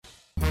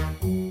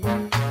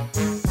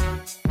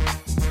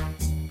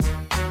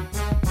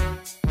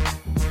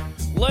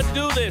Let's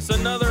do this.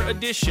 Another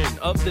edition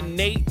of the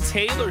Nate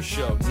Taylor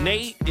Show.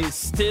 Nate is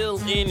still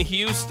in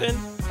Houston.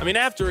 I mean,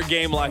 after a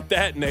game like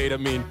that, Nate, I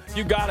mean,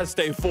 you got to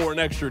stay for an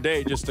extra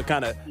day just to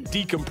kind of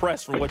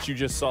decompress from what you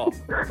just saw.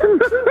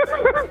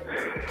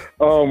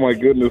 Oh, my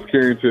goodness,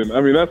 Carrington. I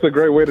mean, that's a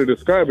great way to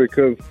describe it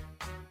because,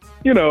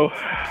 you know,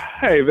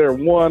 hey, they're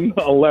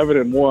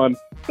 11-1.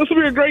 This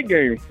will be a great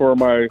game for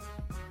my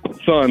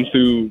son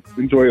to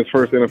enjoy his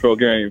first NFL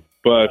game.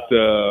 But,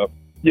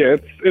 yeah,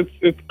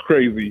 it's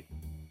crazy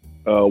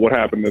what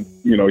happened,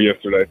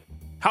 yesterday.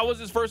 How was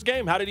his first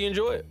game? How did he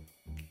enjoy it?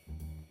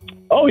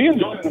 Oh, he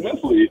enjoyed it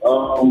immensely.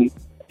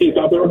 He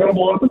thought they were going to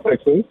blow up the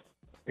Texans,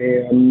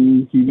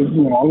 and he was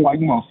wrong like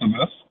most of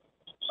us.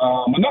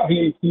 But no,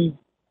 he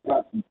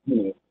got,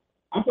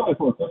 I feel like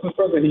for a Texans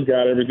person, he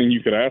got everything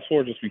you could ask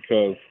for just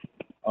because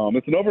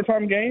it's an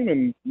overtime game,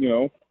 and,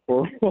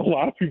 for a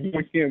lot of people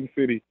in Kansas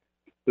City,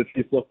 the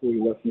Chiefs luckily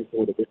left me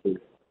for the victory.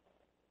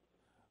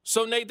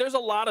 So, Nate, there's a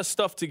lot of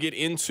stuff to get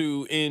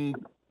into in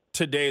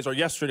today's or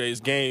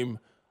yesterday's game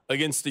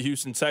against the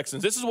Houston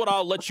Texans. This is what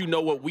I'll let you know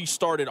what we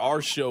started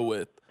our show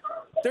with.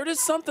 There is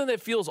something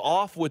that feels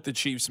off with the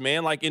Chiefs,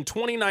 man. Like in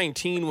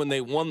 2019 when they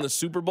won the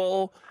Super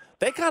Bowl,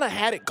 they kind of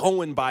had it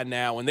going by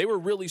now, and they were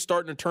really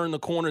starting to turn the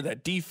corner.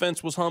 That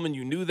defense was humming.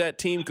 You knew that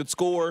team could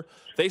score.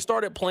 They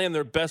started playing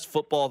their best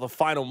football the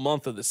final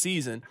month of the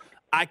season.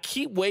 I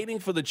keep waiting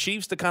for the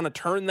Chiefs to kind of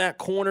turn that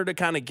corner, to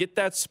kind of get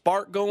that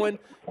spark going.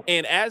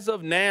 And as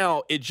of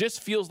now, it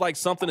just feels like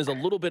something is a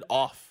little bit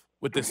off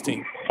with this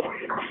team.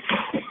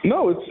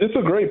 No, it's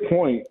a great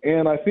point.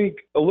 And I think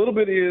a little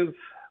bit is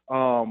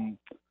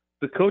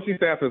the coaching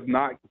staff has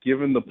not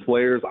given the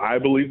players, I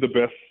believe, the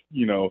best,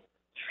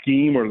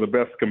 scheme or the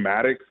best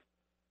schematics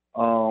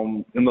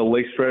in the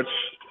late stretch,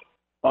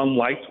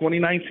 unlike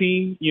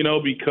 2019,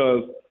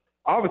 because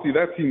obviously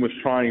that team was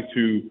trying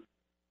to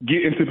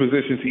get into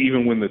position to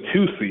even win the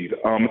 2 seed.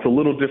 It's a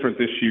little different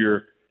this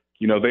year.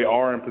 They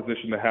are in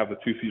position to have the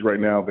 2 seed right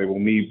now. They will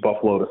need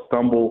Buffalo to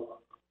stumble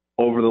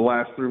over the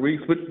last 3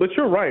 weeks. But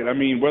you're right. I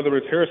mean, whether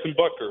it's Harrison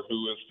Butker,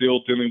 who is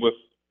still dealing with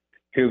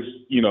his,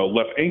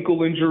 left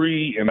ankle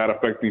injury and that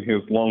affecting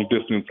his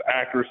long-distance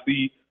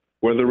accuracy,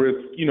 whether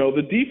it's,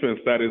 the defense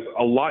that is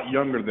a lot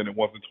younger than it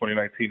was in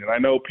 2019. And I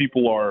know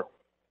people are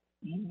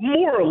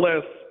more or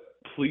less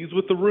pleased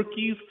with the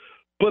rookies,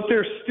 but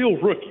they're still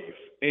rookies.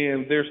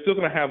 And they're still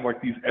going to have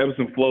like these ebbs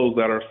and flows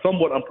that are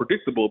somewhat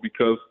unpredictable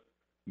because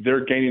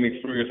they're gaining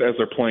experience as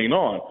they're playing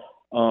on.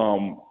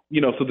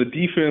 So the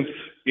defense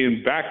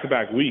in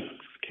back-to-back weeks,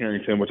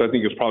 Carrington, which I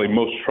think is probably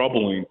most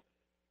troubling,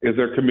 is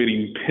they're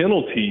committing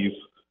penalties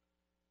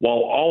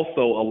while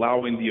also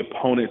allowing the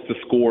opponent to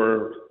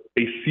score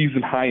a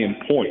season high in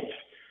points.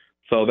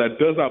 So that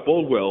does not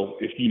bode well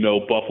if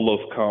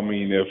Buffalo's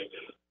coming, if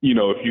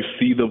you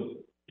see the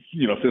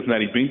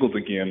Cincinnati Bengals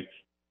again.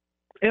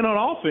 And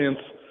on offense,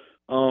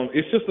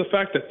 it's just the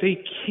fact that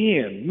they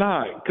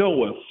cannot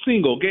go a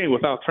single game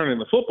without turning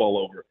the football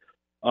over.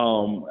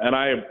 And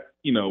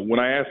when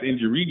I asked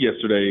Andy Reid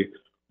yesterday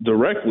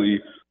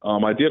directly,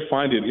 I did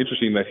find it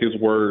interesting that his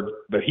word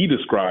that he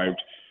described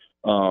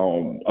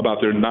about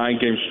their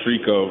 9-game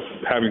streak of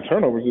having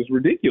turnovers is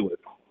ridiculous.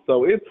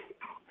 So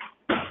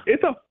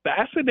it's a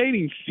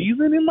fascinating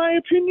season, in my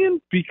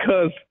opinion,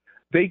 because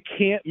they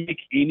can't make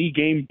any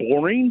game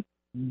boring,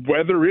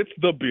 whether it's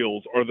the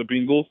Bills or the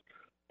Bengals,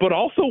 but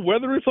also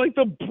whether it's like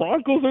the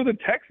Broncos or the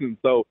Texans.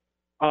 So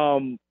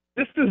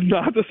this is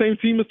not the same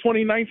team as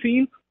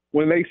 2019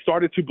 when they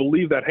started to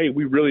believe that, hey,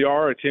 we really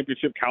are a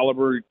championship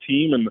caliber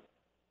team, and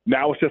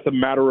now it's just a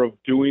matter of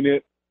doing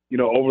it,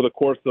 over the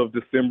course of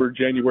December,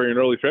 January, and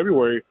early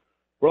February.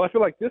 Well, I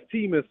feel like this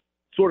team is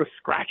sort of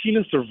scratching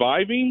and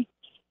surviving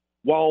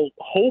while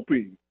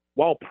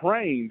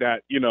praying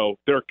that,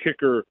 their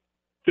kicker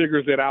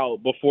figures it out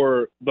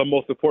before the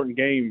most important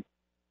game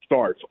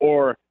starts,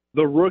 or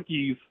the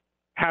rookies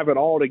have it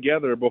all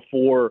together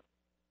before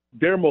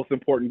their most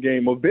important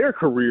game of their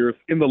careers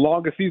in the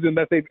longest season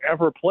that they've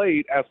ever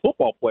played as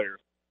football players.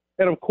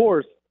 And of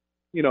course,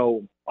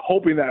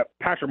 hoping that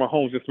Patrick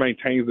Mahomes just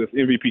maintains this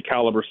MVP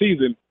caliber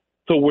season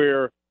to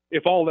where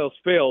if all else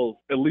fails,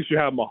 at least you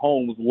have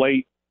Mahomes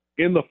late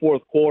in the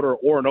fourth quarter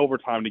or in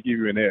overtime to give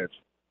you an edge.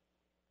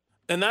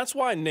 And that's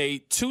why,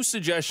 Nate, 2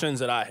 suggestions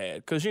that I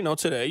had, because,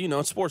 today,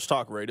 it's sports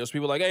talk radio, so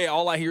people are like, hey,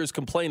 all I hear is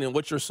complaining.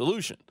 What's your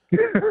solution?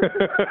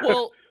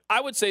 Well,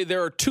 I would say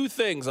there are 2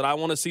 things that I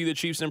want to see the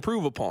Chiefs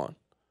improve upon.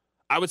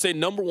 I would say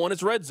number 1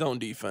 is red zone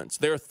defense.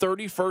 They're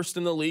 31st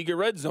in the league at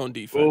red zone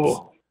defense.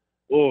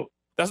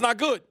 That's not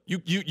good.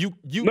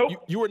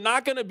 You are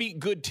not going to beat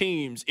good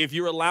teams if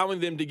you're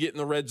allowing them to get in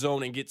the red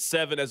zone and get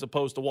 7 as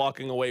opposed to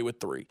walking away with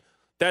 3.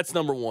 That's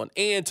number one.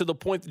 And to the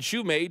point that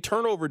you made,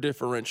 turnover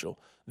differential.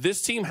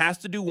 This team has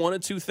to do one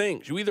of two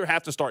things. You either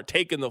have to start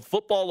taking the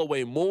football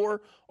away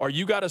more, or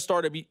you have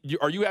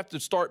to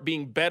start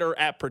being better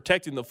at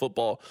protecting the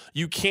football.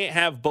 You can't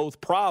have both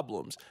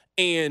problems.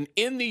 And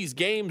in these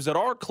games that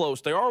are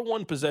close, they are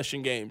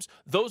one-possession games.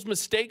 Those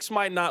mistakes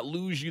might not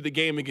lose you the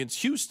game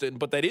against Houston,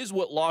 but that is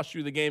what lost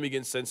you the game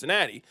against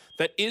Cincinnati.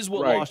 That is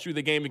what lost you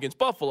the game against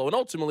Buffalo. And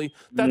ultimately,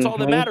 that's all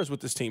that matters with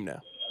this team now.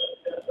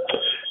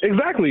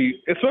 Exactly,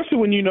 especially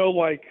when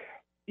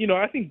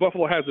I think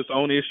Buffalo has its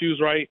own issues,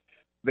 right?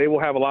 They will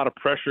have a lot of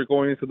pressure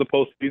going into the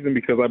postseason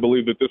because I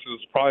believe that this is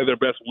probably their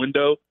best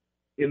window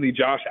in the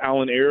Josh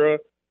Allen era.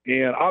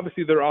 And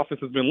obviously their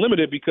offense has been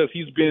limited because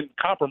he's been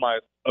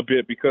compromised a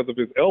bit because of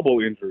his elbow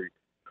injury.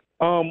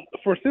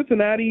 For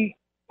Cincinnati,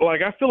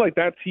 I feel like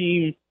that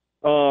team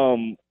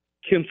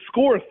can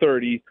score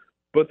 30,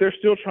 but they're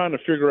still trying to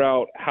figure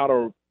out how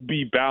to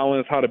be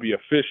balanced, how to be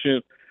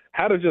efficient,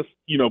 how to just,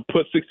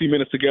 put 60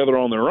 minutes together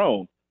on their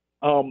own.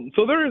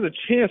 So there is a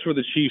chance for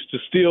the Chiefs to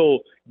still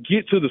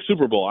get to the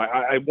Super Bowl.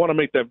 I want to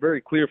make that very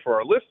clear for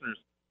our listeners.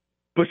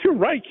 But you're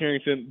right,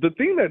 Carrington. The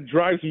thing that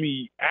drives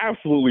me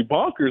absolutely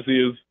bonkers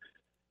is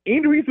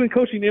Andy Reid's been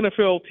coaching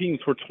NFL teams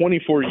for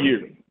 24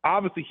 years.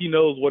 Obviously, he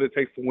knows what it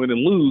takes to win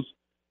and lose.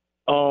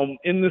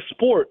 In this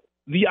sport,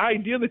 the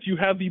idea that you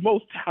have the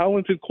most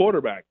talented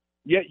quarterback,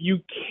 yet you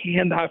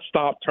cannot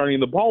stop turning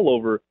the ball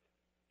over,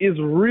 is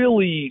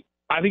really,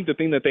 I think, the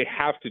thing that they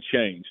have to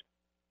change.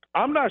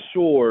 I'm not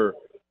sure,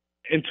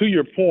 and to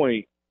your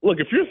point, look,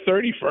 if you're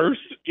 31st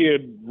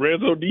in red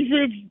zone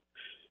defense,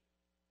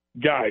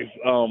 guys,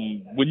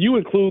 when you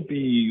include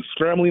the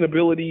scrambling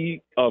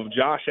ability of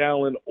Josh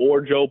Allen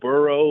or Joe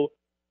Burrow,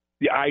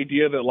 the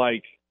idea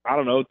that,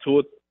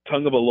 Tua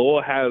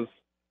Tagovailoa has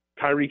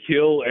Tyreek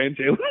Hill and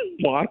Jalen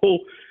Waddle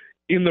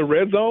in the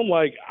red zone,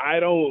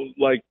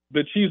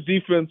 the Chiefs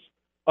defense,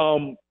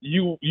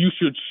 you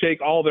should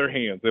shake all their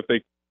hands if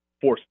they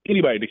force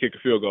anybody to kick a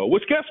field goal,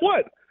 which guess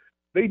what?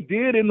 They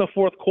did in the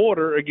fourth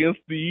quarter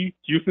against the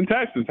Houston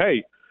Texans.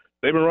 Hey,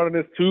 they've been running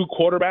this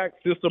two-quarterback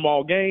system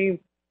all game.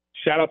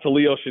 Shout out to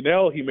Leo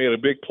Chanel. He made a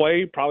big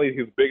play, probably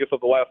his biggest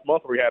of the last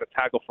month, where he had a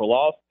tackle for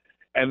loss,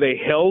 and they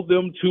held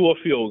them to a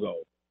field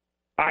goal.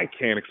 I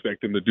can't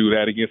expect them to do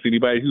that against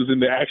anybody who's in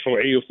the actual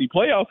AFC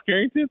playoffs,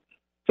 Carrington.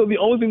 So the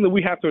only thing that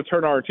we have to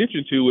turn our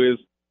attention to is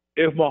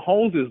if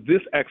Mahomes is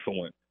this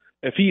excellent,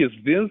 if he is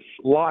this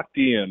locked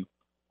in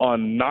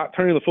on not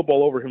turning the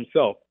football over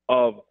himself,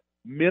 of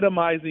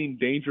minimizing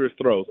dangerous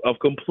throws, of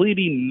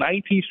completing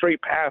 19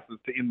 straight passes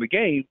to end the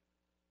game,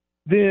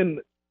 then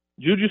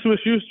Juju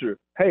Smith-Schuster,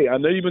 hey, I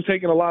know you've been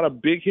taking a lot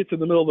of big hits in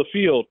the middle of the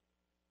field.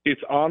 It's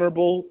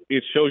honorable.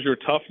 It shows your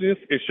toughness.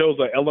 It shows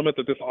an element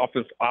that this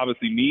offense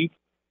obviously needs,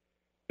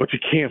 but you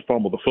can't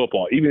fumble the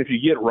football. Even if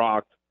you get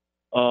rocked,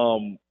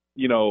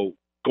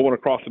 going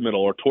across the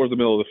middle or towards the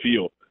middle of the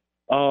field.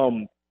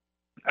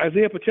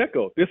 Isaiah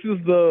Pacheco, this is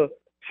the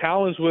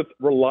challenge with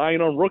relying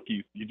on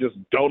rookies. You just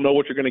don't know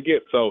what you're going to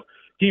get. So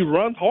he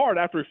runs hard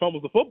after he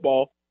fumbles the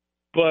football,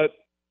 but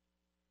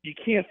you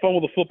can't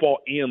fumble the football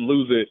and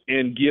lose it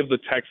and give the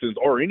Texans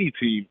or any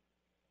team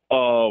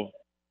of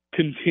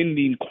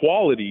contending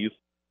qualities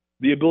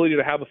the ability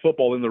to have the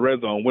football in the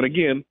red zone. When,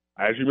 again,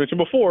 as you mentioned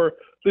before,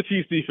 the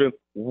Chiefs defense,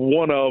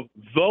 one of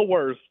the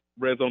worst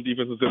red zone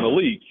defenses in the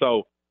league.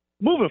 So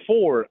moving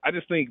forward, I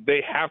just think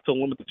they have to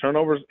limit the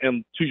turnovers.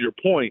 And to your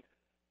point,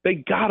 they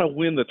got to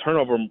win the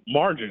turnover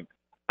margin.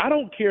 I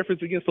don't care if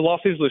it's against the Los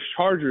Angeles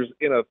Chargers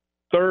in a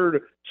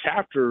third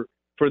chapter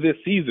for this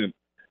season.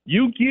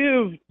 You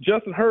give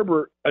Justin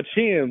Herbert a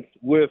chance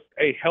with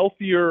a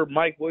healthier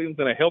Mike Williams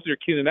and a healthier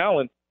Keenan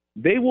Allen,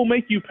 they will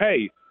make you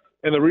pay.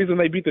 And the reason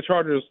they beat the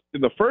Chargers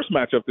in the first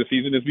matchup this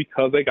season is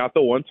because they got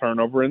the one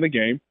turnover in the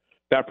game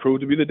that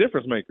proved to be the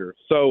difference maker.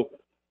 So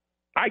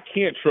I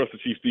can't trust the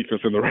Chiefs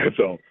defense in the red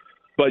zone,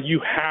 but you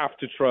have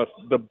to trust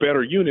the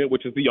better unit,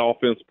 which is the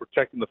offense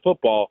protecting the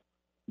football.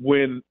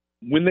 When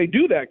they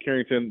do that,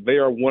 Carrington, they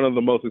are one of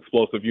the most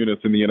explosive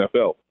units in the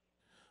NFL.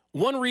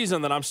 One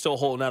reason that I'm still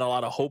holding out a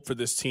lot of hope for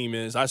this team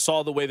is I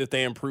saw the way that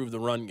they improved the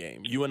run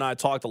game. You and I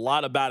talked a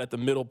lot about it the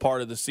middle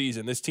part of the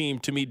season. This team,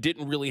 to me,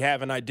 didn't really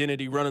have an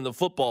identity running the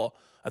football.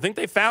 I think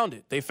they found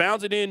it. They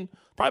found it in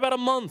probably about a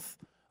month.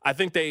 I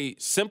think they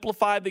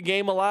simplified the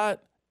game a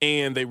lot,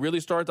 and they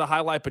really started to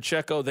highlight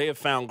Pacheco. They have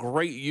found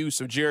great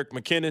use of Jerick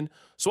McKinnon.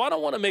 So I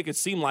don't want to make it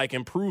seem like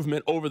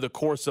improvement over the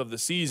course of the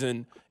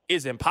season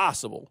is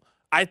impossible.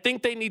 I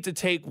think they need to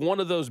take one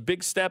of those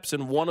big steps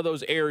in one of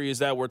those areas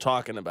that we're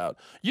talking about.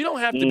 You don't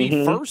have to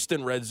be first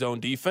in red zone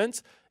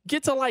defense.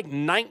 Get to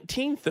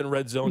 19th in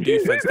red zone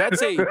defense.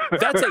 That's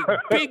a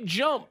big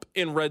jump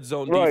in red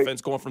zone defense,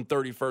 going from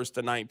 31st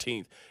to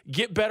 19th.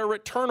 Get better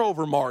at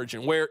turnover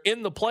margin, where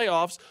in the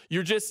playoffs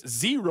you're just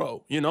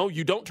zero. You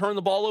don't turn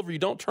the ball over, you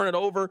don't turn it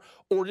over,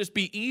 or just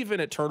be even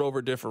at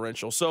turnover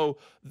differential. So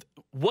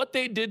what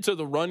they did to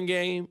the run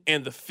game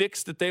and the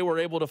fix that they were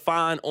able to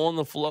find on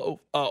the flow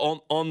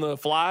on the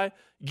fly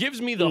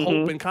gives me the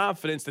hope and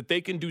confidence that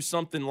they can do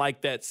something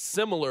like that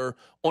similar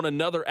on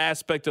another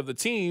aspect of the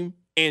team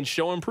and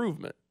show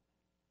improvement.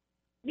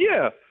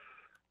 Yeah.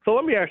 So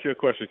let me ask you a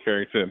question,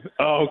 Carrington.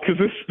 Because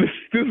this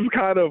is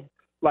kind of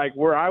like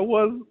where I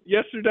was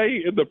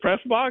yesterday in the press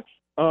box.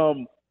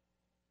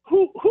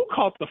 Who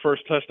caught the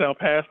first touchdown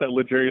pass that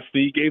L'Jarius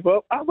Sneed gave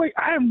up? I was like,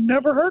 I have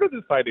never heard of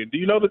this tight end. Do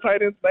you know the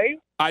tight end's name?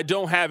 I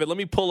don't have it. Let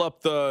me pull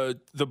up the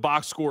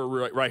box score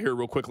right here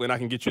real quickly, and I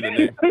can get you the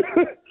name.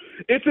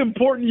 It's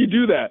important you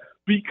do that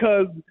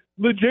because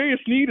L'Jarius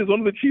Sneed is one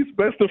of the Chiefs'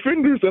 best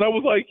defenders, and I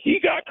was like, he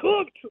got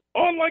cooked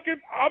on like an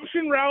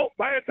option route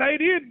by a tight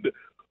end.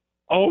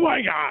 Oh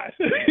my gosh!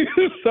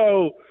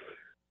 So,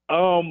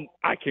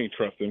 I can't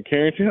trust them,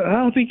 Carrington. I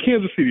don't think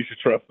Kansas City should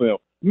trust them.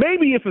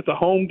 Maybe if it's a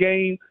home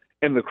game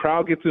and the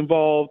crowd gets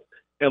involved,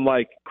 and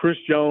like Chris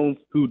Jones,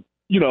 who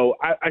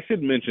I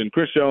should mention,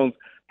 Chris Jones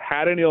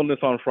had an illness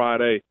on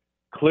Friday.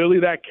 Clearly,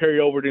 that carried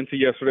over into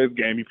yesterday's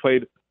game. He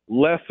played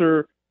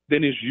lesser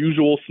than his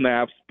usual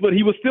snaps, but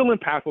he was still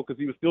impactful because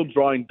he was still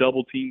drawing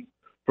double teams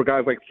for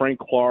guys like Frank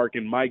Clark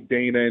and Mike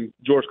Dana and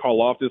George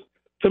Karlaftis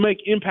to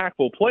make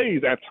impactful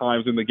plays at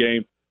times in the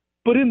game.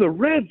 But in the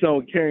red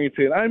zone,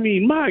 Carrington, I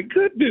mean, my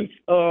goodness,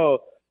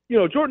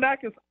 Jordan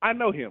Atkins, I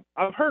know him.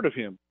 I've heard of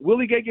him.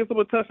 Willie Gay gives him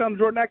a touchdown to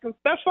Jordan Atkins.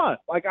 That's fine.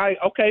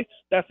 Okay,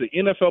 that's an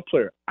NFL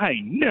player. I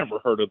ain't never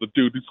heard of the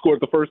dude who scored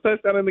the first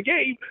touchdown in the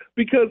game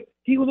because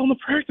he was on the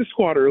practice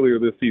squad earlier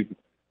this season.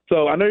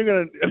 So I know you're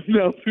going to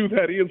announce who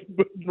that is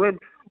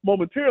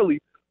momentarily,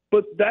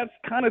 but that's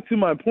kind of to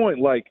my point.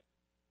 Like,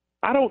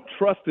 I don't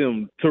trust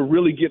him to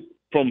really get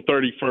from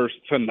 31st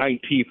to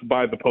 19th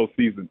by the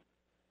postseason,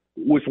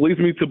 which leads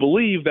me to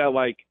believe that,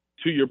 like,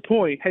 to your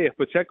point, hey, if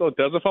Pacheco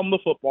doesn't fumble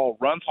the football,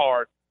 runs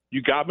hard,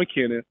 you got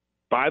McKinnon.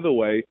 By the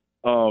way,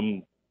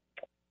 Clyde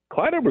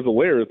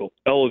Edwards-Helaire is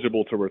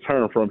eligible to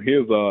return from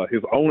his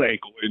own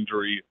ankle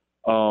injury.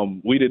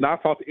 We did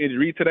not talk to Andy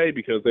Reid today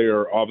because they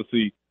are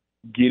obviously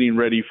getting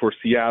ready for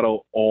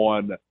Seattle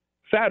on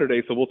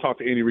Saturday, so we'll talk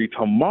to Andy Reid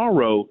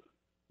tomorrow.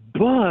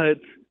 But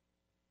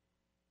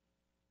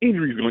Andy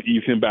Reid's going to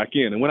ease him back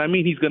in. And when I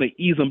mean he's going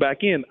to ease him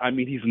back in, I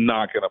mean he's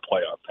not going to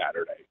play on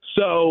Saturday.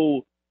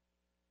 So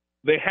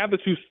they have the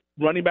two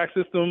running back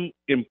system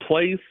in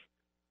place.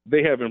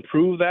 They have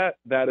improved that.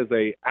 That is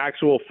a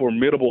actual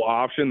formidable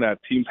option that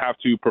teams have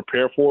to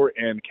prepare for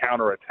and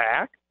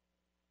counterattack.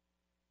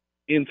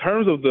 In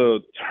terms of the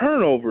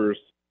turnovers,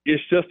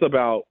 it's just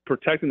about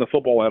protecting the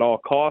football at all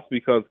costs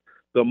because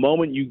the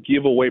moment you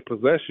give away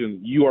possession,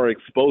 you are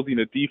exposing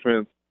a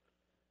defense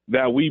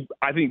that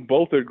I think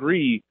both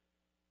agree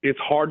it's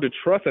hard to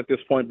trust at this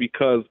point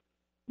because,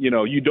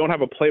 you don't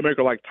have a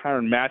playmaker like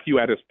Tyrann Mathieu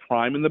at his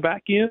prime in the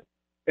back end.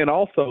 And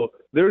also,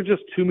 there are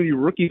just too many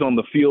rookies on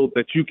the field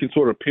that you can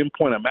sort of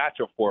pinpoint a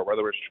matchup for,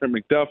 whether it's Trent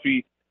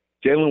McDuffie,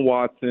 Jalen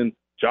Watson,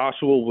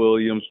 Joshua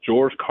Williams,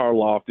 George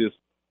Karlaftis,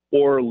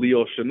 or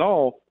Leo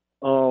Chenal.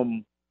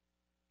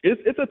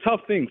 It's a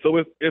tough thing. So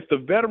if the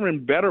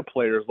veteran better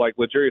players like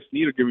L'Jarius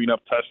Sneed are giving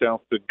up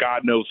touchdowns to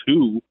God knows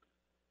who,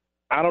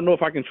 I don't know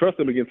if I can trust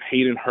them against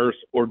Hayden Hurst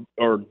or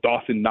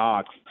Dawson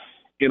Knox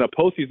in a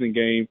postseason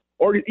game,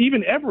 or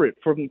even Everett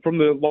from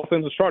the Los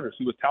Angeles Chargers,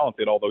 who was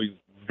talented, although he's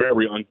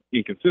very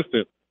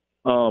inconsistent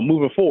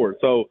moving forward.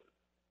 So,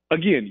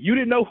 again, you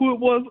didn't know who it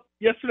was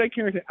yesterday,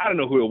 Carrington. I don't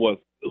know who it was.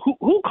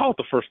 Who called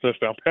the first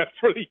touchdown pass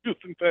for the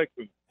Houston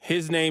Texans?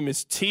 His name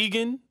is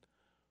Tegan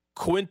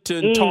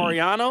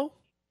Quintariano. Is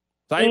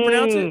that how you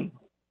pronounce it?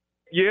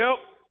 Yep.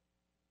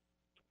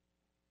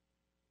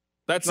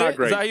 That's it?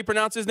 Great. Is that how you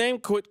pronounce his name?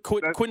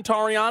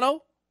 Quintariano?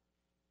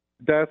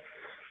 That's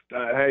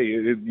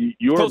hey,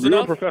 you're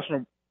a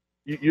professional.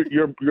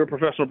 You're a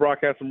professional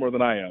broadcaster more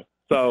than I am.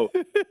 So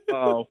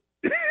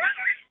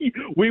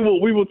we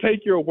will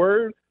take your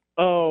word.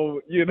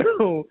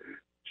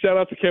 Shout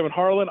out to Kevin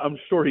Harlan. I'm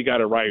sure he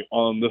got it right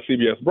on the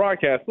CBS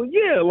broadcast. But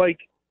yeah, like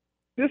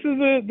this is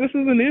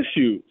an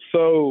issue.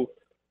 So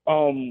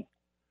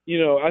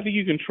I think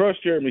you can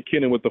trust Jared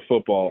McKinnon with the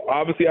football.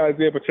 Obviously,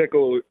 Isaiah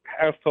Pacheco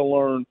has to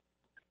learn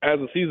as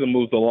the season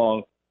moves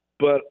along.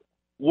 But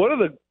one of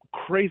the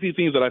crazy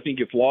things that I think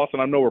gets lost,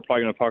 and I know we're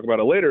probably going to talk about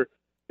it later,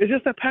 is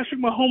just that Patrick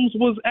Mahomes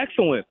was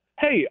excellent.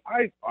 Hey,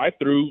 I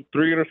threw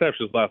 3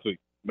 interceptions last week.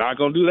 Not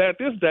going to do that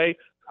this day.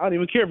 I don't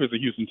even care if it's the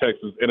Houston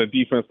Texans and a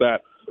defense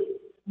that,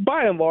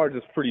 by and large,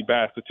 is pretty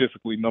bad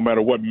statistically, no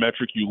matter what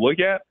metric you look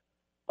at.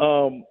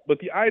 But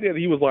the idea that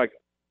he was like,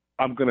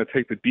 I'm going to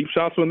take the deep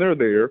shots when they're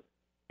there,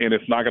 and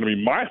it's not going to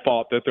be my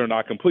fault that they're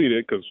not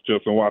completed because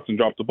Justin Watson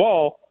dropped the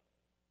ball.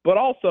 But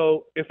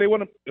also, if they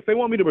want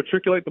me to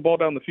matriculate the ball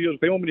down the field,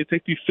 if they want me to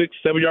take these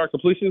 6-7 yard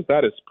completions,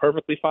 that is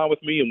perfectly fine with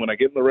me. And when I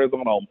get in the red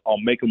zone, I'll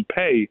make them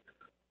pay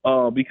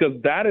because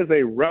that is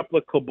a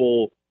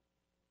replicable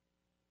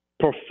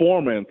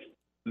performance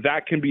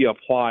that can be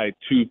applied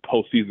to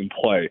postseason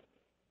play.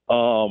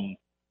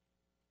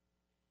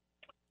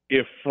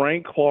 If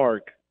Frank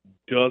Clark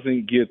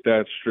doesn't get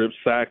that strip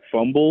sack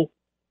fumble,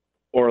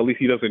 or at least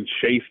he doesn't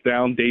chase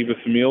down Davis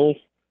Mills,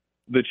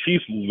 the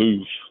Chiefs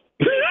lose.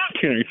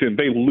 Carrington,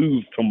 they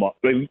lose tomorrow.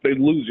 They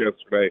lose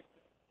yesterday.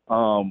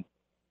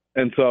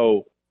 And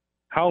so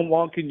how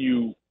long can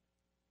you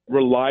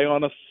rely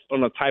on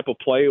a type of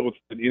play with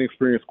an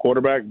inexperienced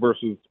quarterback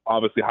versus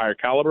obviously higher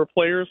caliber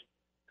players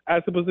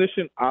at the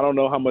position. I don't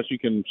know how much you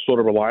can sort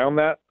of rely on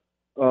that.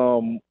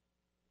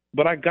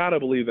 But I got to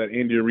believe that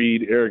Andy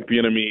Reid, Eric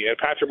Bieniemy, and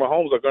Patrick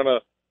Mahomes are going to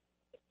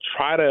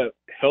try to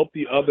help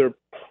the other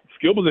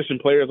skill position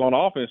players on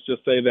offense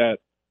just say that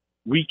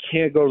we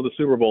can't go to the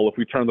Super Bowl if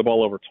we turn the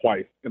ball over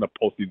twice in a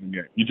postseason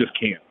game. You just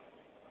can't.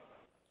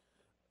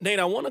 Nate,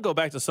 I want to go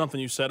back to something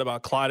you said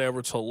about Clyde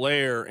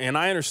Edwards-Helaire, and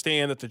I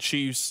understand that the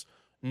Chiefs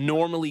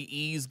normally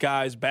ease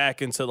guys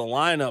back into the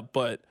lineup,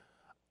 but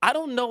I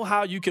don't know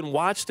how you can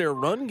watch their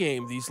run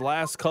game these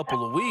last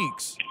couple of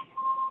weeks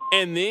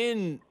and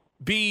then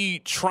be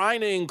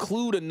trying to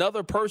include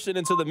another person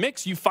into the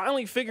mix. You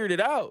finally figured it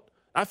out.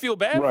 I feel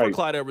bad for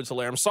Clyde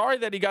Edwards-Helaire. I'm sorry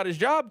that he got his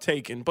job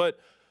taken, but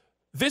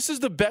this is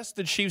the best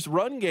the Chiefs'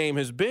 run game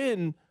has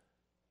been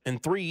in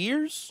 3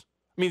 years.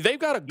 I mean, they've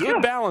got a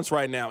good balance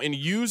right now in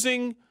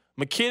using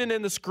McKinnon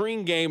in the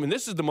screen game, and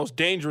this is the most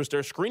dangerous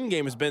their screen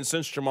game has been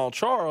since Jamal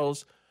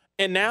Charles.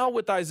 And now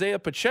with Isaiah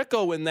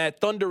Pacheco in that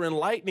thunder and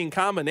lightning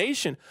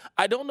combination,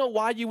 I don't know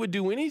why you would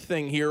do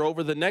anything here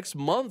over the next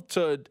month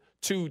to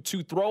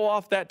throw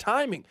off that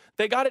timing.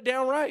 They got it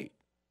down right.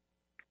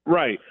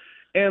 Right.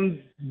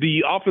 And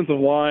the offensive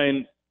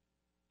line,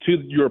 to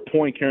your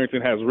point,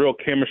 Carrington, has real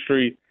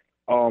chemistry.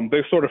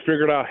 They've sort of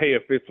figured out, hey,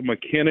 if it's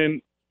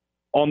McKinnon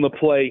on the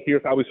play,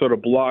 here's how we sort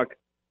of block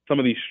some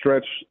of these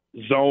stretch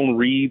zone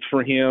reads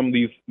for him,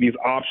 these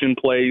option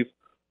plays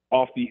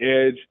off the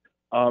edge.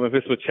 If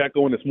it's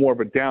Pacheco and it's more of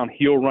a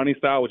downhill running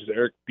style, which is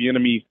Eric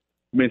Bieniemy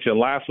mentioned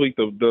last week,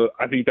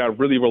 I think that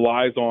really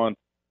relies on,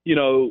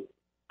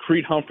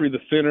 Creed Humphrey, the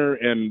center,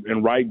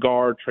 and right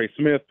guard, Trey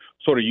Smith,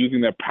 sort of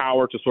using their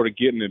power to sort of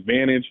get an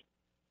advantage.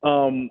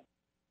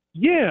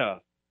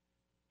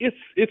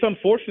 It's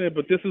unfortunate,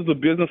 but this is the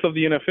business of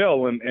the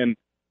NFL. And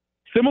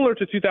similar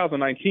to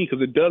 2019,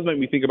 because it does make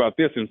me think about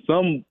this in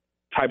some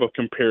type of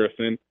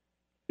comparison,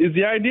 is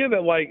the idea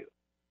that, like,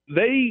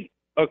 they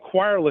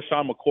acquired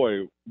LaShawn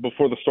McCoy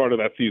before the start of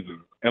that season.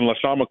 And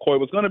LaShawn McCoy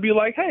was going to be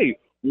like, hey,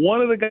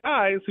 one of the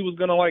guys who was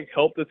going to, like,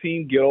 help the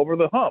team get over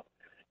the hump.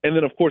 And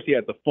then, of course, he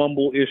had the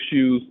fumble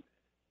issues.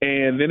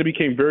 And then it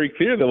became very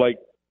clear that, like,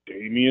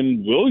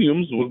 Damian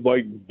Williams was,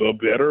 like, the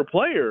better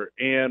player.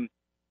 And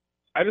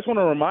I just want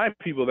to remind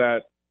people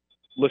that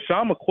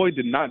LaShawn McCoy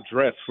did not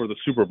dress for the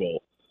Super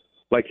Bowl.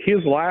 Like,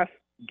 his last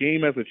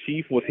game as a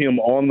Chief was him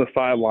on the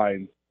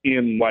sidelines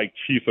in, like,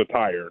 Chiefs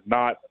attire,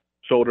 not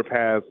shoulder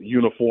pads,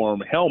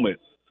 uniform, helmet.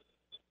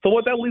 So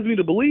what that leads me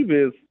to believe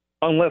is,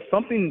 unless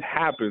something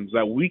happens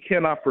that we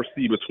cannot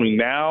foresee between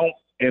now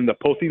and the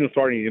postseason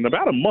starting in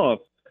about a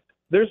month,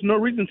 there's no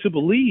reason to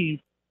believe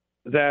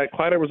that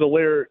Clyde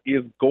Edwards-Helaire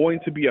is going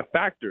to be a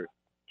factor.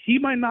 He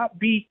might not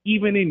be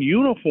even in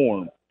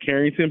uniform,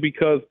 Carrington,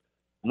 because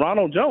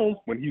Ronald Jones,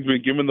 when he's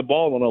been given the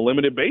ball on a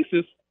limited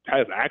basis,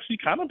 has actually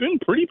kind of been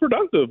pretty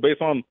productive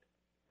based on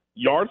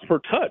yards per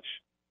touch.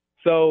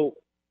 So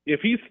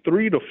if he's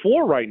 3 to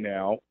 4 right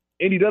now,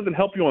 and he doesn't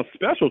help you on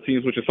special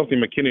teams, which is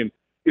something McKinnon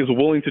is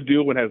willing to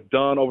do and has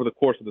done over the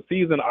course of the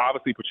season,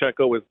 obviously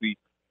Pacheco is the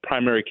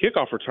primary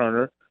kickoff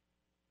returner,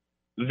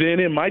 then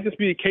it might just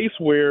be a case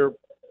where,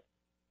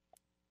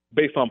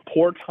 based on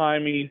poor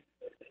timing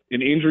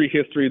and injury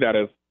history that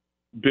has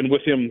been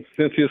with him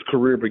since his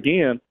career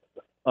began,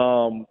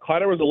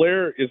 Clyde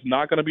Edwards-Helaire is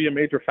not going to be a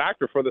major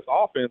factor for this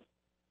offense,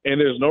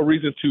 and there's no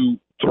reason to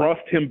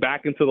thrust him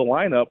back into the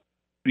lineup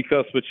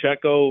because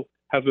Pacheco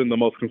has been the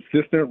most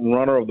consistent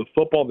runner of the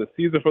football this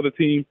season for the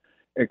team,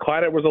 and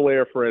Clyde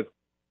Edwards-Helaire, for as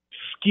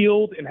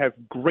skilled and as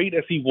great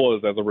as he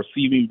was as a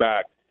receiving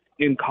back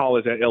in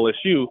college at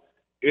LSU,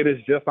 it is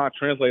just not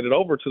translated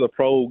over to the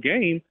pro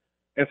game.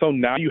 And so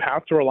now you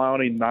have to rely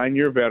on a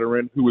 9-year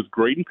veteran who is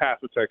great in pass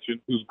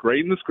protection, who's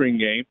great in the screen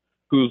game,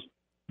 who's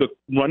the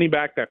running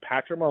back that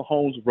Patrick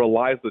Mahomes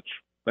relies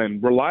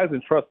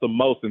and trusts the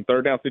most in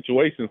third down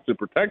situations to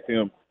protect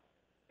him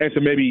and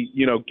to maybe,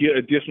 get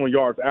additional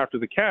yards after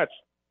the catch.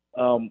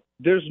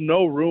 There's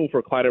no room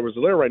for Clyde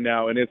Edwards-Helaire right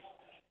now, and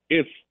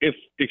it's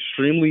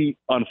extremely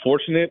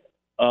unfortunate.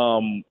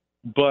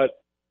 But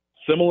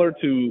similar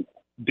to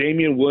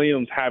Damian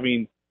Williams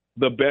having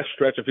the best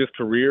stretch of his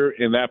career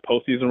in that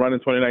postseason run in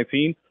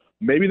 2019,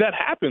 maybe that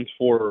happens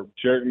for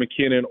Jerick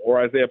McKinnon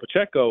or Isaiah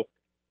Pacheco,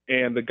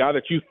 and the guy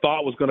that you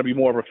thought was going to be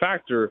more of a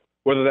factor,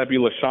 whether that be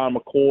LaShawn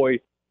McCoy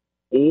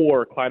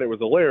or Clyde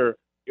Edwards-Helaire,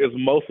 is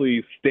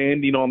mostly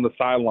standing on the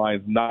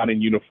sidelines, not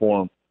in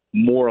uniform,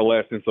 more or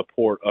less in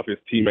support of his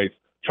teammates,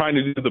 trying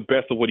to do the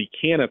best of what he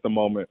can at the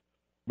moment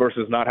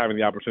versus not having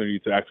the opportunity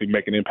to actually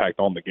make an impact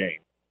on the game.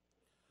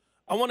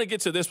 I want to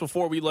get to this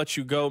before we let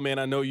you go, man.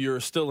 I know you're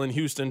still in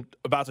Houston,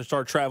 about to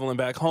start traveling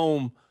back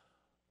home.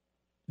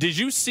 Did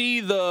you see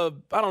I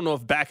don't know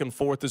if back and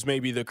forth is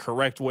maybe the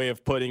correct way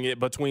of putting it,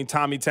 between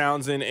Tommy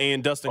Townsend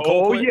and Dustin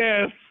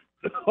Colquitt?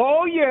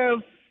 Oh, yes.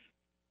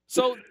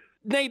 So,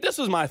 Nate, this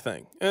is my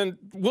thing. And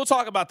we'll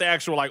talk about the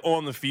actual,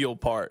 on the field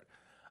part.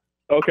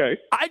 Okay.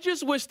 I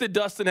just wish that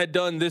Dustin had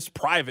done this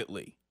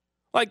privately.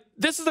 Like,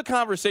 this is a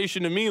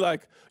conversation to me,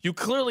 like, you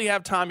clearly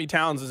have Tommy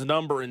Towns'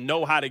 number and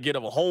know how to get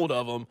a hold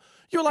of him.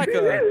 You're like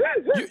you're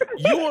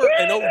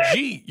an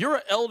OG. You're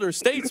an elder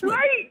statesman.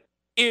 Right.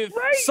 If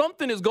Right.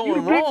 something is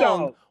going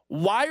wrong,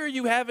 why are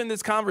you having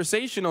this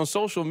conversation on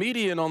social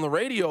media and on the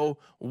radio?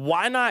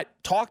 Why not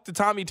talk to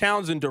Tommy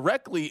Townsend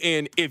directly?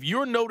 And if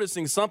you're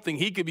noticing something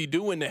he could be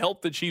doing to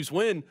help the Chiefs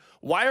win,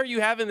 why are you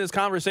having this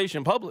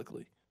conversation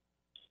publicly?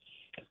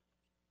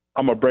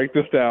 I'm going to break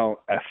this down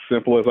as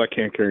simple as I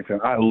can, Carrington.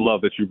 I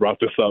love that you brought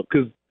this up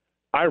because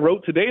I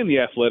wrote today in The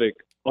Athletic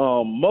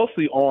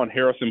mostly on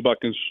Harrison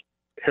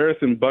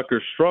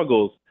Butker's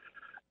struggles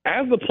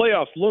as the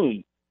playoffs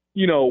loom.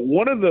 You know,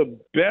 one of the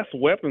best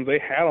weapons they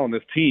had on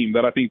this team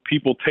that I think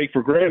people take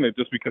for granted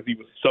just because he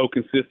was so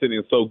consistent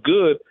and so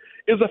good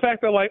is the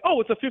fact that, like, oh,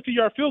 it's a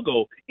 50-yard field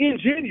goal in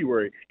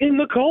January in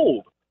the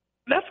cold.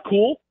 That's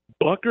cool.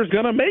 Butker's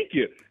going to make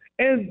it.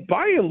 And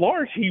by and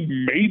large,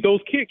 he made those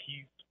kicks.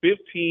 He's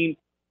 15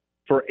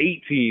 for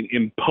 18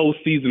 in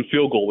postseason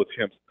field goal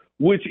attempts,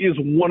 which is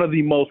one of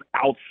the most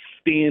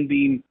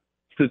outstanding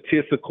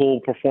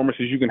statistical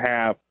performances you can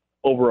have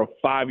over a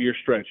 5-year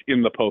stretch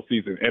in the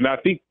postseason. And I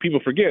think people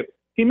forget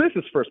he missed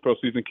his first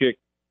postseason kick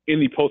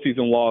in the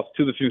postseason loss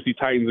to the Tennessee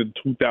Titans in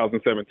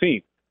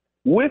 2017.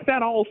 With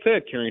that all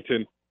said,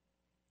 Carrington,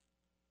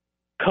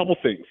 couple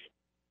things.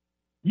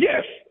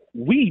 Yes,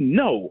 we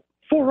know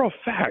for a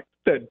fact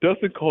that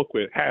Dustin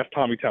Colquitt has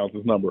Tommy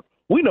Townsend's number.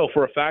 We know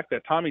for a fact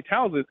that Tommy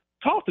Townsend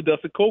talked to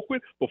Dustin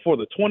Colquitt before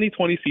the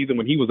 2020 season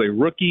when he was a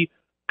rookie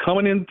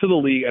coming into the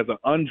league as an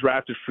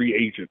undrafted free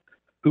agent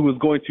who was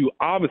going to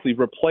obviously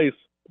replace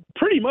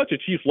pretty much a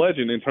Chiefs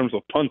legend in terms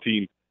of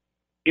punting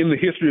in the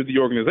history of the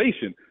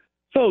organization.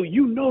 So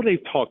you know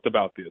they've talked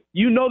about this.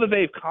 You know that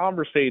they've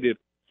conversated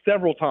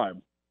several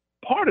times.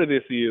 Part of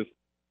this is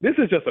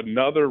just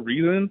another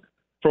reason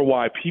for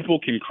why people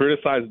can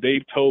criticize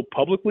Dave Toub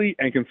publicly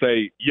and can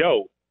say,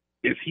 yo,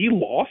 is he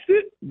lost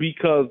it?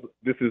 Because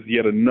this is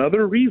yet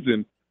another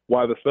reason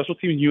why the special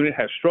team unit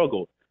has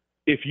struggled.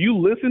 If you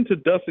listen to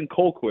Dustin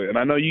Colquitt, and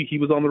I know he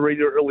was on the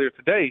radio earlier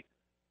today,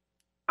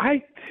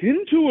 I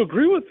tend to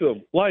agree with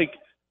him. Like,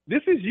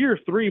 this is year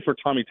 3 for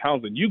Tommy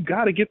Townsend. You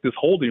got to get this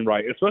holding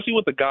right, especially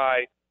with a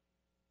guy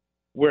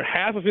where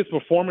half of his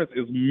performance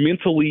is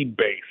mentally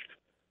based.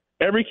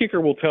 Every kicker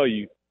will tell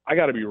you, I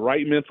got to be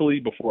right mentally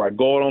before I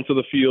go out onto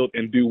the field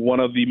and do one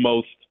of the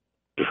most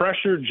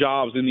pressured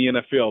jobs in the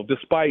NFL,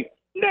 despite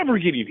never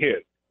getting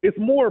hit. It's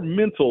more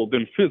mental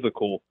than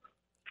physical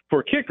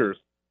for kickers.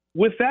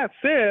 With that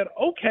said,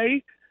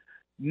 okay,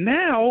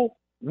 now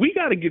we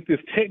got to get this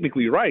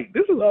technically right.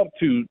 This is up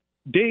to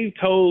Dave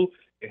Toub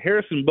and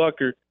Harrison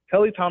Butker,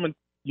 Kelly Thomas,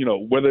 you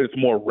know, whether it's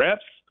more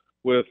reps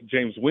with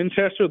James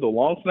Winchester, the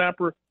long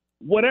snapper,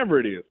 whatever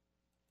it is.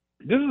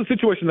 This is a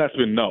situation that's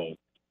been known.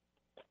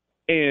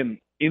 And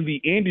in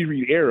the Andy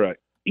Reid era,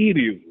 it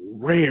is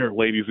rare,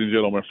 ladies and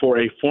gentlemen, for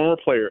a former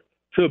player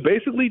to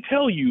basically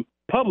tell you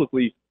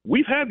publicly,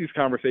 we've had these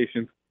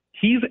conversations.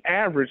 He's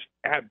averaged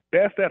at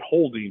best at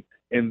holding,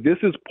 and this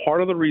is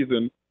part of the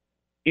reason,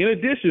 in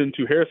addition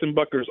to Harrison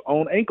Butker's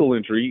own ankle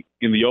injury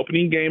in the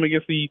opening game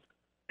against the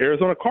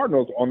Arizona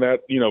Cardinals on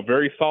that, you know,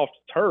 very soft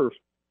turf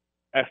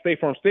at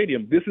State Farm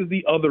Stadium. This is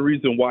the other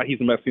reason why he's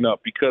messing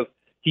up, because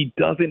he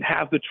doesn't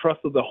have the trust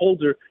of the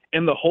holder,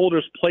 and the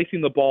holder's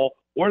placing the ball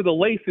or the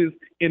laces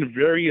in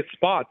various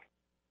spots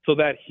so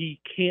that he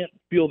can't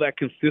feel that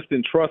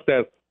consistent trust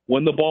as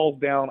when the ball's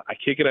down, I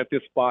kick it at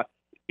this spot,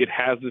 it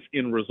has this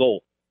end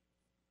result.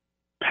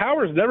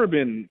 Power's never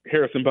been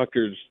Harrison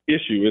Butker's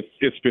issue.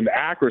 It's been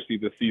accuracy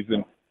this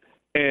season.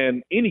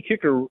 And any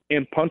kicker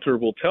and punter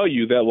will tell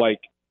you that, like,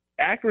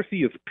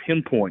 accuracy is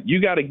pinpoint.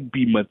 You got to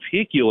be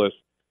meticulous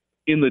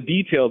in the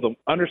details of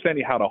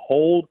understanding how to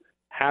hold,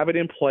 have it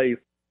in place,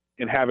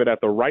 and have it at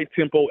the right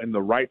tempo and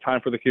the right time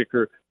for the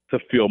kicker to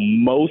feel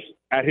most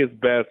at his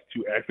best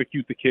to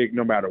execute the kick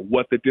no matter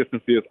what the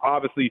distance is.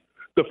 Obviously,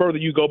 the further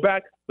you go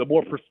back, the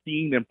more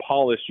pristine and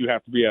polished you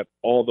have to be at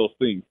all those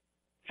things.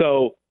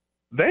 So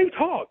they've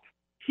talked.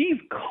 He's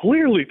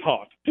clearly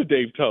talked to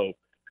Dave Toub.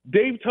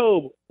 Dave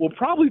Toub will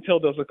probably tell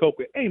Dustin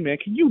Colquitt, hey, man,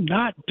 can you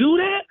not do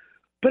that?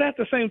 But at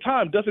the same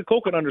time, Dustin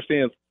Colquitt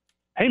understands,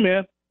 hey,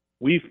 man,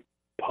 we've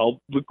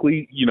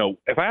publicly, you know,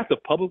 if I have to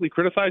publicly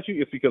criticize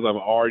you, it's because I've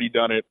already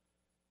done it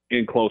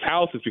in closed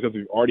house. It's because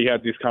we've already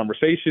had these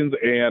conversations,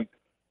 and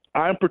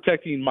I'm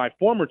protecting my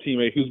former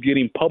teammate who's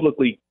getting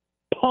publicly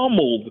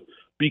pummeled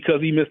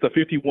because he missed a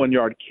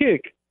 51-yard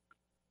kick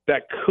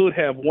that could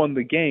have won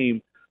the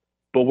game.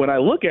 But when I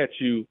look at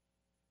you,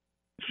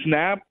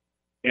 snap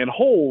and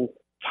hold,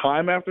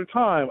 time after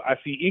time, I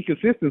see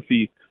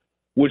inconsistency,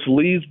 which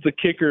leads the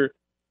kicker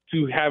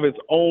to have its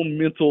own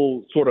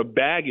mental sort of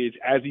baggage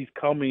as he's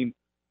coming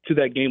to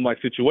that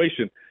game-like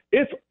situation.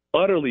 It's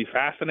utterly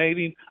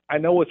fascinating. I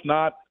know it's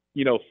not,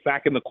 you know,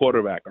 sacking the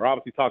quarterback or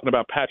obviously talking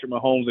about Patrick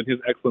Mahomes and his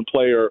excellent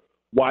play or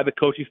why the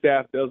coaching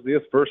staff does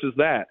this versus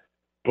that.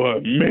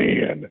 But,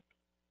 man,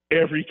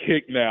 every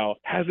kick now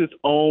has its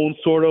own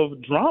sort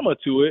of drama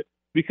to it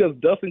because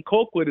Dustin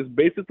Colquitt is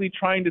basically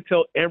trying to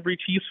tell every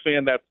Chiefs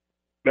fan that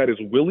is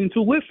willing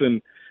to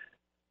listen,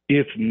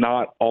 it's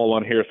not all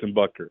on Harrison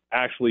Butker.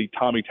 Actually,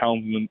 Tommy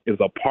Townsend is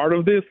a part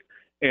of this,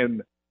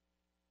 and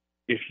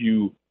if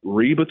you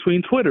read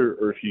between Twitter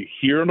or if you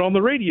hear it on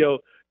the radio,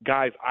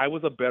 guys, I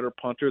was a better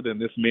punter than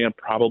this man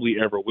probably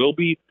ever will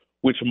be,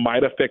 which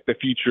might affect the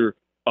future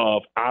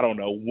of, I don't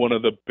know, one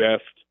of the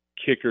best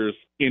kickers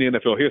in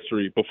NFL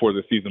history before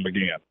the season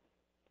began.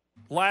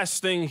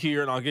 Last thing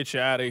here, and I'll get you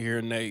out of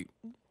here, Nate.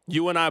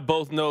 You and I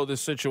both know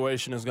this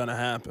situation is going to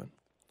happen.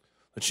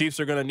 The Chiefs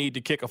are going to need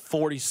to kick a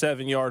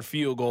 47-yard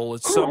field goal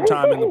at some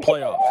time in the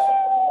playoffs.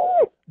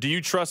 Do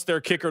you trust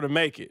their kicker to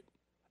make it?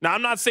 Now,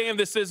 I'm not saying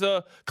this is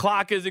a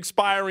clock is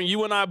expiring.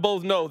 You and I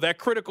both know that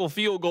critical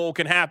field goal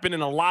can happen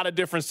in a lot of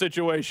different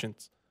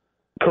situations.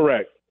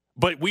 Correct.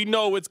 But we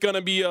know it's going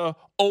to be a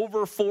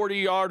over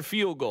 40-yard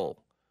field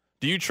goal.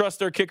 Do you trust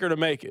their kicker to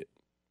make it?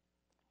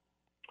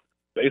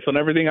 Based on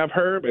everything I've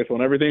heard, based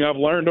on everything I've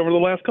learned over the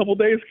last couple of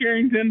days,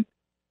 Carrington,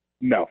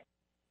 no.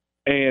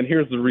 And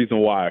here's the reason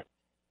why.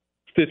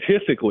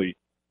 Statistically,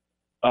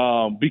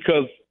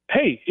 because,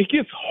 hey, it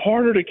gets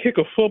harder to kick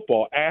a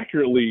football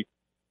accurately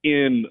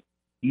in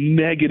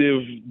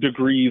negative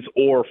degrees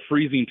or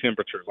freezing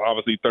temperatures,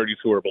 obviously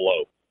 32 or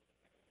below.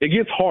 It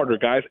gets harder,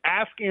 guys.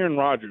 Ask Aaron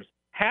Rodgers.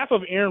 Half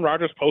of Aaron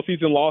Rodgers'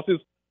 postseason losses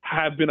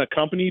have been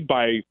accompanied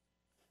by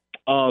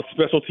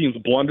special teams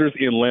blunders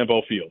in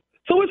Lambeau Field.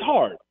 So it's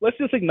hard. Let's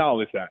just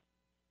acknowledge that.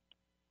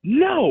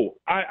 No,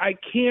 I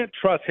can't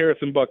trust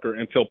Harrison Butker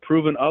until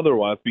proven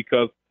otherwise,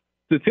 because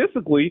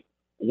statistically,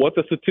 what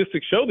the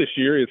statistics show this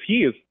year is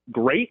he is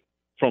great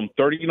from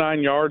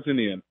 39 yards and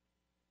in,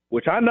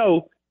 which I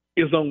know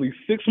is only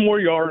 6 more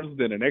yards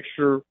than an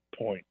extra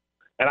point.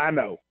 And I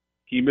know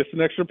he missed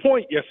an extra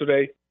point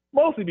yesterday,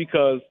 mostly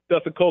because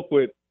Dustin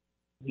Colquitt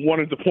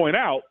wanted to point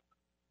out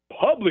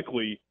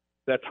publicly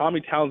that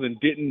Tommy Townsend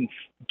didn't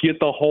get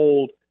the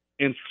hold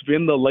and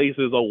spin the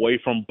laces away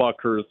from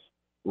Butker's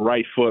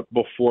right foot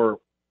before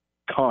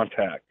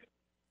contact.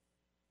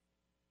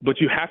 But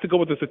you have to go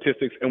with the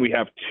statistics, and we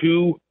have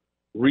 2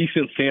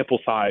 recent sample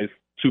size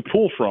to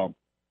pull from.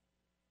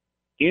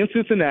 In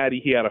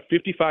Cincinnati, he had a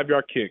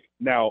 55-yard kick.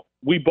 Now,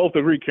 we both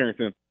agree,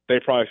 Carrington,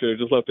 they probably should have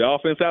just left the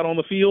offense out on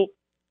the field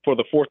for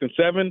the 4th and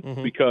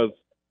 7, because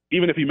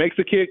even if he makes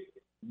the kick,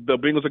 the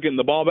Bengals are getting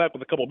the ball back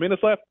with a couple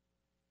minutes left.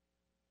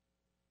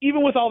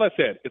 Even with all that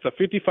said, it's a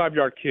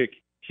 55-yard kick.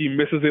 He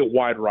misses it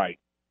wide right.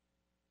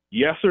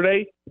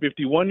 Yesterday,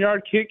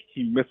 51-yard kick,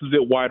 he misses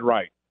it wide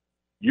right.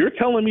 You're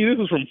telling me this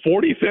is from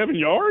 47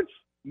 yards?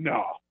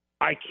 No,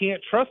 I can't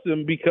trust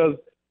him, because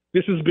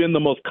this has been the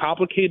most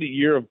complicated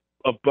year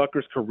of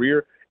Butker's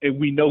career, and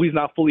we know he's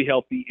not fully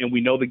healthy, and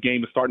we know the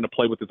game is starting to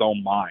play with his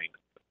own mind.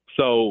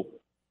 So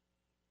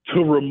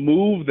to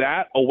remove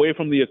that away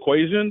from the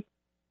equation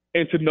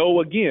and to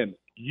know, again,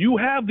 you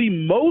have the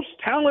most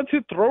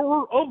talented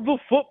thrower of the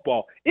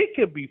football. It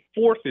could be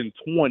 4th and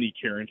 20,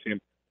 Carrington.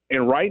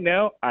 And right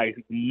now, I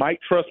might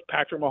trust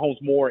Patrick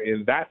Mahomes more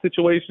in that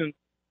situation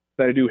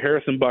than I do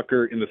Harrison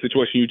Butker in the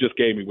situation you just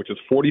gave me, which is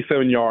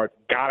 47 yards,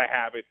 got to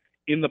have it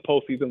in the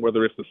postseason,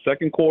 whether it's the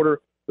second quarter,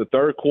 the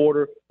third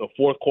quarter, the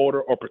fourth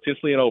quarter, or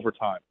potentially in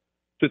overtime.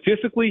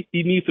 Statistically,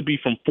 he needs to be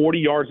from 40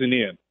 yards and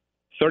in.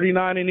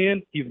 39 and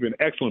in, he's been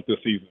excellent this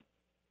season.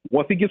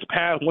 Once he gets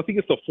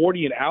to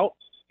 40 and out,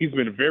 he's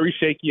been very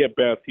shaky at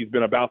best. He's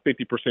been about 50%,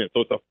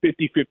 so it's a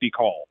 50-50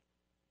 call.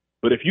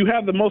 But if you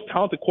have the most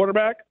talented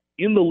quarterback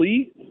in the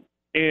league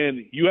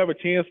and you have a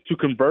chance to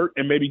convert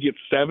and maybe get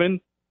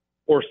 7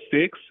 or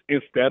 6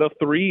 instead of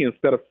 3,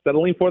 instead of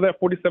settling for that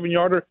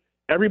 47-yarder,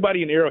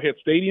 everybody in Arrowhead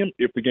Stadium,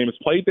 if the game is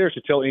played there,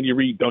 should tell Andy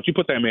Reid, don't you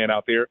put that man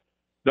out there.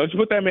 Don't you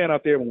put that man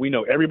out there when we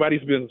know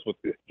everybody's business with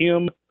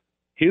him,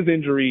 his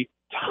injury,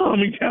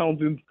 Tommy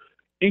Townsend's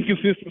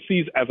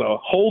inconsistencies as a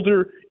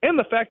holder, and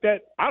the fact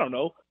that, I don't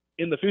know,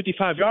 in the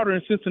 55-yarder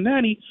in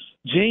Cincinnati,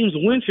 James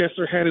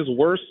Winchester had his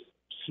worst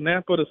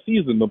snap of the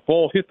season. The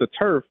ball hit the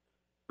turf.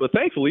 But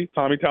thankfully,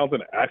 Tommy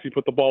Townsend actually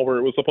put the ball where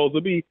it was supposed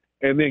to be.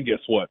 And then guess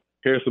what?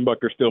 Harrison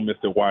Butker still missed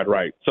it wide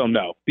right. So,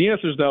 no. The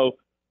answer is no.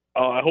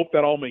 I hope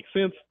that all makes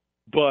sense.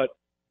 But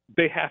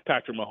they have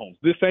Patrick Mahomes.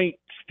 This ain't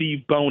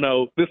Steve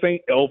Bono. This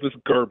ain't Elvis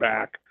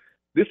Gerbach.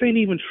 This ain't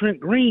even Trent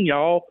Green,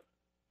 y'all.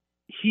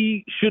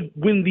 He should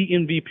win the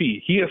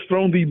MVP. He has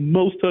thrown the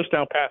most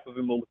touchdown passes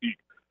in the league.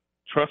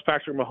 Trust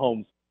Patrick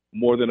Mahomes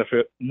more than a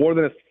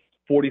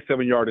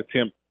 47-yard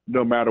attempt,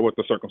 no matter what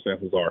the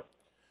circumstances are.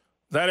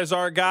 That is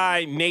our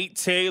guy, Nate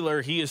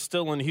Taylor. He is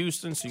still in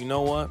Houston, so you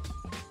know what?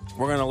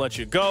 We're going to let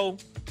you go.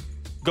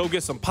 Go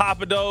get some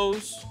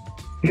Papados.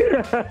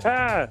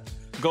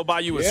 Go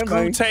buy you a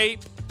screw tape.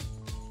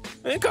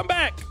 And come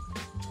back.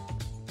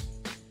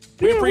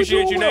 We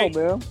appreciate you, Nate.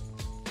 Man.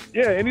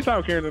 Yeah,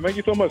 anytime, Carrington. Thank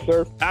you so much,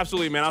 sir.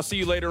 Absolutely, man. I'll see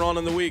you later on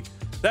in the week.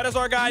 That is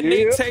our guy,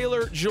 Nate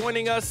Taylor,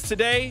 joining us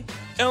today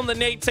on the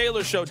Nate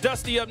Taylor Show.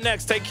 Dusty up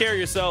next. Take care of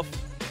yourself.